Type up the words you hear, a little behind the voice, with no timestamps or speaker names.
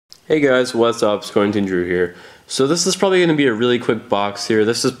Hey guys, what's up? Scorrington Drew here. So this is probably going to be a really quick box here.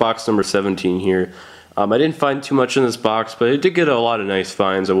 This is box number 17 here. I didn't find too much in this box, but I did get a lot of nice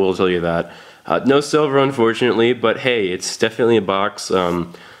finds, I will tell you that. No silver, unfortunately, but hey, it's definitely a box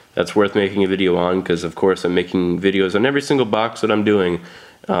that's worth making a video on, because of course I'm making videos on every single box that I'm doing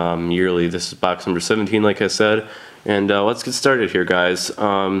yearly. This is box number 17, like I said. And let's get started here, guys.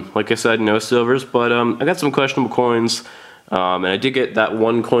 Like I said, no silvers, but I got some questionable coins. And I did get that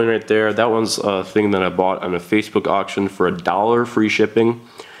one coin right there. That one's a thing that I bought on a Facebook auction for $1 free shipping.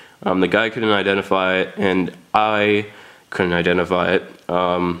 The guy couldn't identify it, and I couldn't identify it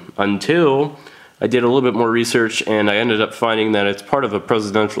until I did a little bit more research, and I ended up finding that it's part of a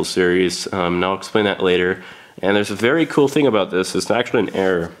presidential series, and I'll explain that later. And there's a very cool thing about this. It's actually an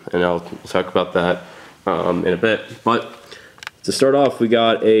error, and I'll talk about that in a bit. But to start off, we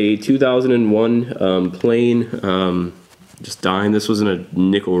got a 2001 plain just dime. This was in a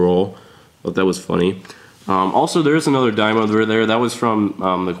nickel roll. Thought that was funny. Also, there's another dime over there. That was from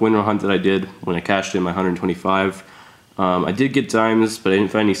the winter hunt that I did when I cashed in my 125. I did get dimes, but I didn't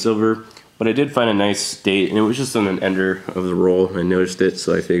find any silver. But I did find a nice date, and it was just on an ender of the roll. I noticed it,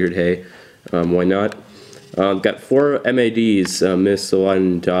 so I figured, hey, why not? Got 4 MADs,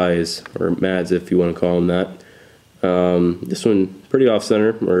 misaligned dies, or MADs if you want to call them that. This one pretty off-center,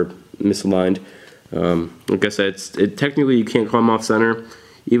 or misaligned. Like I said, technically you can't call them off-center,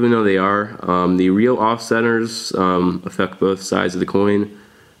 even though they are. The real off-centers affect both sides of the coin.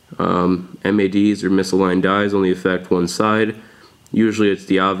 MADs, or misaligned dies, only affect one side. Usually it's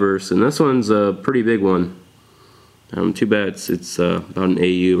the obverse, and this one's a pretty big one. Too bad it's about an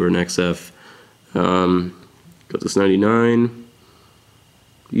AU or an XF. Got this 99.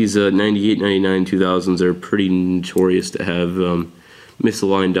 These 98, 99, 2000s are pretty notorious to have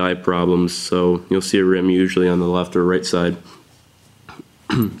misaligned die problems, so you'll see a rim usually on the left or right side.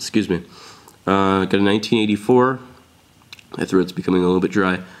 Excuse me. Got a 1984. My throat's becoming a little bit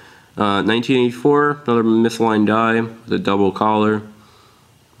dry. 1984, another misaligned die with a double collar.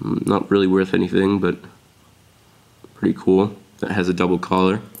 Not really worth anything, but pretty cool. That has a double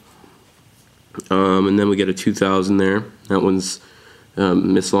collar. And then we get a 2000 there. That one's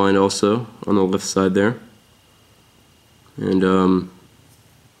misaligned also on the left side there. And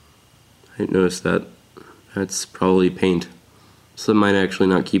I didn't notice that. That's probably paint. So I might actually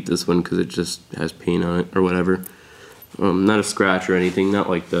not keep this one because it just has paint on it or whatever. Not a scratch or anything, not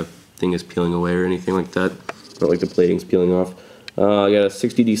like the thing is peeling away or anything like that. Not like the plating's peeling off. I got a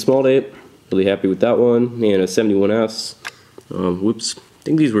 60D small date, really happy with that one, and a 71S. Whoops, I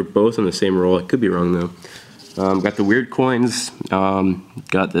think these were both on the same roll, I could be wrong though. Got the weird coins,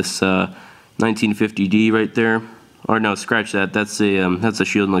 got this 1950D right there. Or no, scratch that. That's a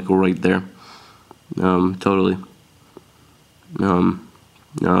shield nickel right there. Totally. No,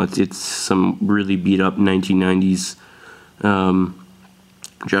 it's some really beat up 1990s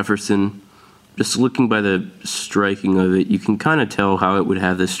Jefferson. Just looking by the striking of it, you can kind of tell how it would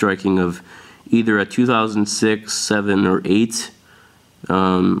have the striking of either a 2006, 7, or 8,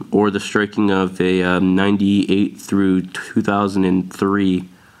 or the striking of a 98 through 2003.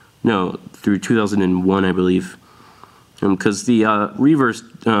 No, through 2001, I believe. Because the reverse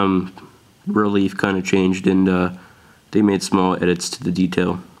relief kind of changed, and they made small edits to the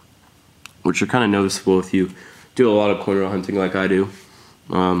detail, which are kind of noticeable if you do a lot of coin roll hunting like I do.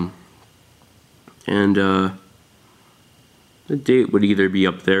 The date would either be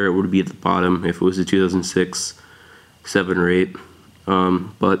up there or it would be at the bottom if it was a 2006, 7, or 8.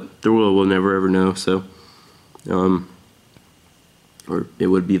 But the world will never ever know, so or it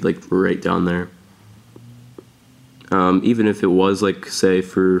would be like right down there. Even if it was, like, say,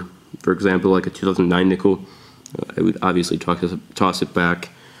 for example, like a 2009 nickel, I would obviously toss it back.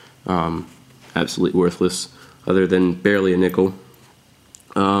 Absolutely worthless, other than barely a nickel.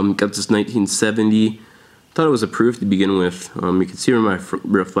 Got this 1970. Thought it was approved to begin with. You can see my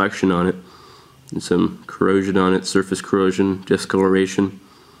reflection on it. And some corrosion on it, surface corrosion, discoloration.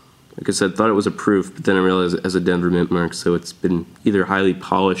 Like I said, thought it was approved, but then I realized it has a Denver mint mark, so it's been either highly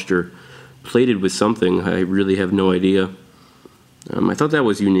polished or plated with something. I really have no idea. I thought that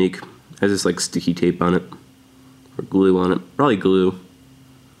was unique. It has this like sticky tape on it, or glue on it. Probably glue.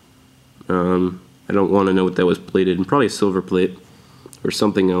 I don't want to know what that was plated in. Probably a silver plate or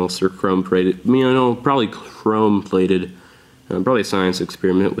something else, or chrome plated. I mean, I know, probably chrome plated. Probably a science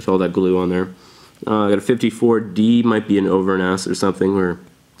experiment with all that glue on there. I got a 54D, might be an over an S or something, or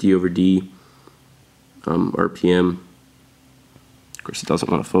D over D. RPM. Of course, it doesn't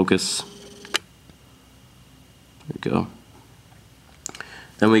want to focus. There we go.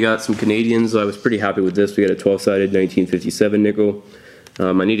 Then we got some Canadians. I was pretty happy with this. We got a 12-sided 1957 nickel.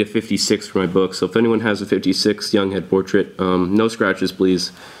 I need a 56 for my book, so if anyone has a 56 Young Head portrait, no scratches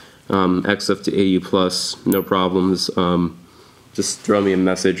please. XF to AU plus, no problems. Just throw me a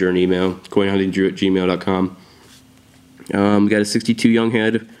message or an email, coinhuntingdrew@gmail.com. We got a 62 Young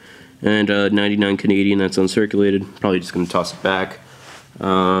Head and a 99 Canadian that's uncirculated. Probably just going to toss it back.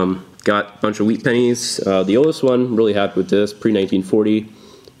 Got a bunch of wheat pennies. The oldest one, really happy with this, pre-1940,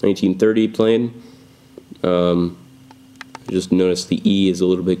 1930 plain. Just noticed the E is a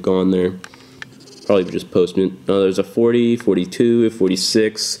little bit gone there. Probably just postmint. There's a 40, 42,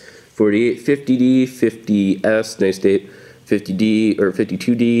 46, 48, 50D, 50S, nice date, 50D, or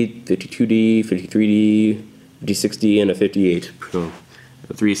 52D, 52D, 53D, 56D, and a 58. So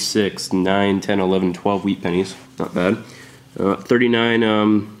 3, 6, 9, 10, 11, 12 wheat pennies. Not bad.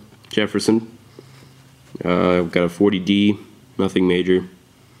 39 Jefferson. Got a 40D, nothing major.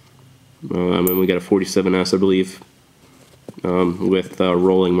 And then we got a 47S, I believe, with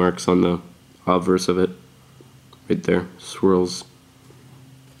rolling marks on the obverse of it. Right there, swirls.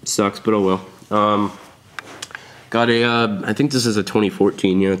 Sucks, but oh well. Got a, I think this is a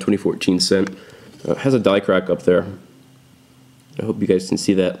 2014, yeah, 2014 cent. Has a die crack up there. I hope you guys can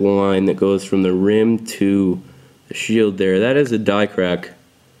see that line that goes from the rim to the shield there. That is a die crack.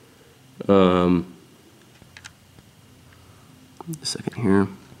 A second here.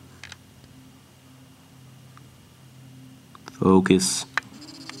 Focus.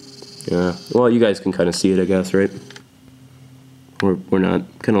 Yeah, well, you guys can kind of see it, I guess, right? Or not.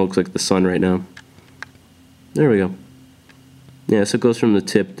 Kind of looks like the sun right now. There we go. Yeah, so it goes from the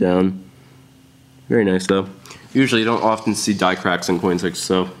tip down. Very nice, though. Usually you don't often see die cracks in coins like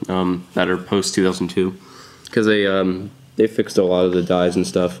so, that are post-2002. Because they fixed a lot of the dies and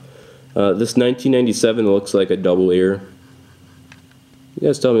stuff. This 1997 looks like a double ear. You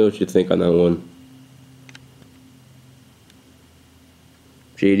guys tell me what you think on that one.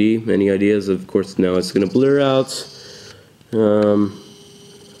 JD, any ideas? Of course, now it's going to blur out. I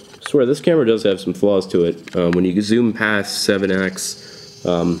swear, this camera does have some flaws to it. When you zoom past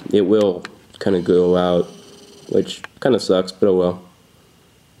 7x, it will kind of go out, which kind of sucks, but oh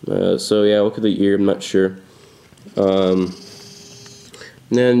well. So yeah, look at the ear, I'm not sure. And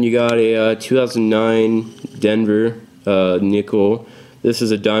then you got a 2009 Denver nickel. This is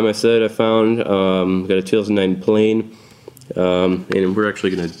a dime I said I found. Got a 2009 plain. And we're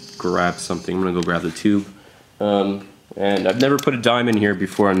actually going to grab something. I'm going to go grab the tube. And I've never put a dime in here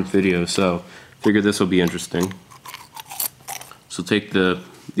before on video, so figured this will be interesting. So take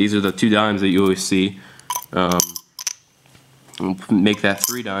these are the 2 dimes that you always see. We'll make that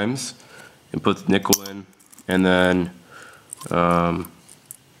 3 dimes and put the nickel in, and then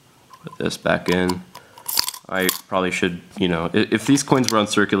put this back in. I probably should, you know, if these coins were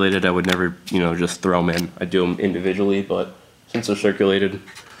uncirculated, I would never, you know, just throw them in. I'd do them individually, but since they're circulated,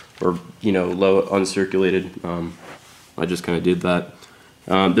 or, you know, low uncirculated, I just kind of did that.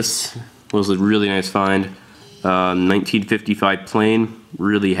 This was a really nice find. 1955 plain,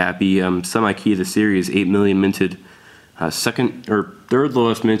 really happy. Semi-key of the series, 8 million minted. Second or third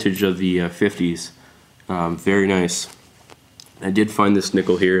lowest mintage of the 50s. Very nice. I did find this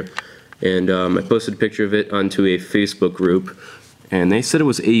nickel here, and I posted a picture of it onto a Facebook group, and they said it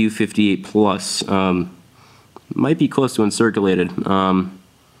was AU 58 plus. Might be close to uncirculated.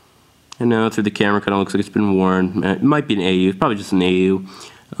 And now through the camera, kind of looks like it's been worn. It might be an AU, it's probably just an AU.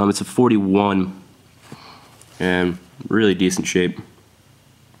 It's a 41, and really decent shape.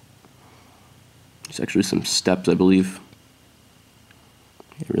 There's actually some steps, I believe.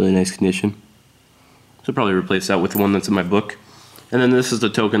 Really nice condition. So I'll probably replace that with the one that's in my book. And then this is the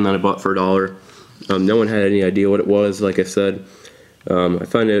token that I bought for $1. No one had any idea what it was, like I said. I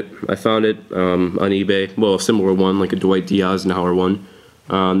found it on eBay. Well, a similar one, like a Dwight D. Eisenhower one.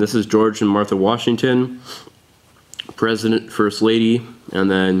 This is George and Martha Washington, President, First Lady, and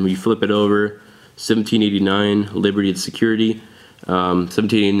then we flip it over, 1789, Liberty and Security,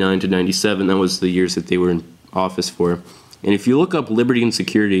 1789 to 97, that was the years that they were in office for. And if you look up Liberty and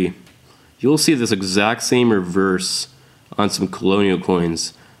Security, you'll see this exact same reverse on some colonial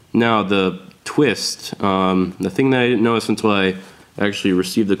coins. Now the twist, the thing that I didn't notice until I actually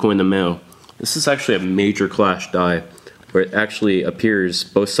received the coin in the mail, this is actually a major clash die, where it actually appears,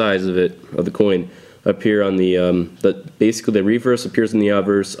 both sides of it, of the coin, appear on the basically the reverse appears in the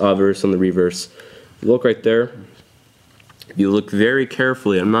obverse, obverse on the reverse. If you look right there, if you look very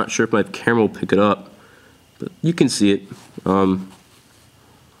carefully, I'm not sure if my camera will pick it up, but you can see it.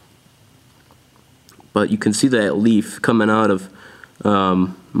 But you can see that leaf coming out of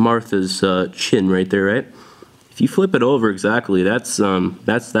Martha's chin right there, right? If you flip it over exactly, that's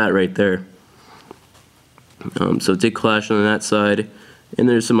that right there. So it did clash on that side, And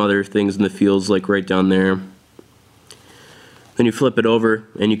there's some other things in the fields like right down there. Then you flip it over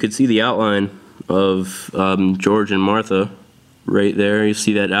and you can see the outline of George and Martha right there. You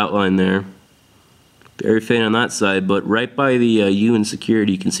see that outline there. Very faint on that side, but right by the U in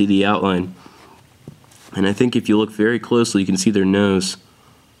security you can see the outline. And I think if you look very closely you can see their nose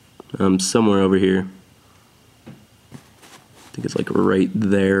somewhere over here. I think it's like right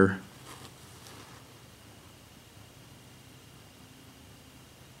there.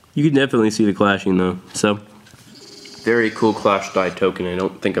 You can definitely see the clashing though. So, very cool clash die token. I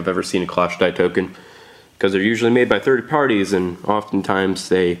don't think I've ever seen a clash die token because they're usually made by third parties, and oftentimes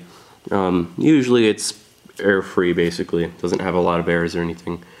they, usually it's error free basically. It doesn't have a lot of errors or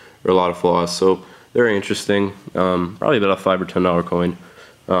anything, or a lot of flaws. So very interesting. Probably about a $5 or $10 coin.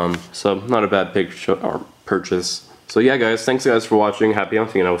 So not a bad purchase. So yeah guys, thanks guys for watching. Happy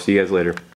hunting, and I will see you guys later.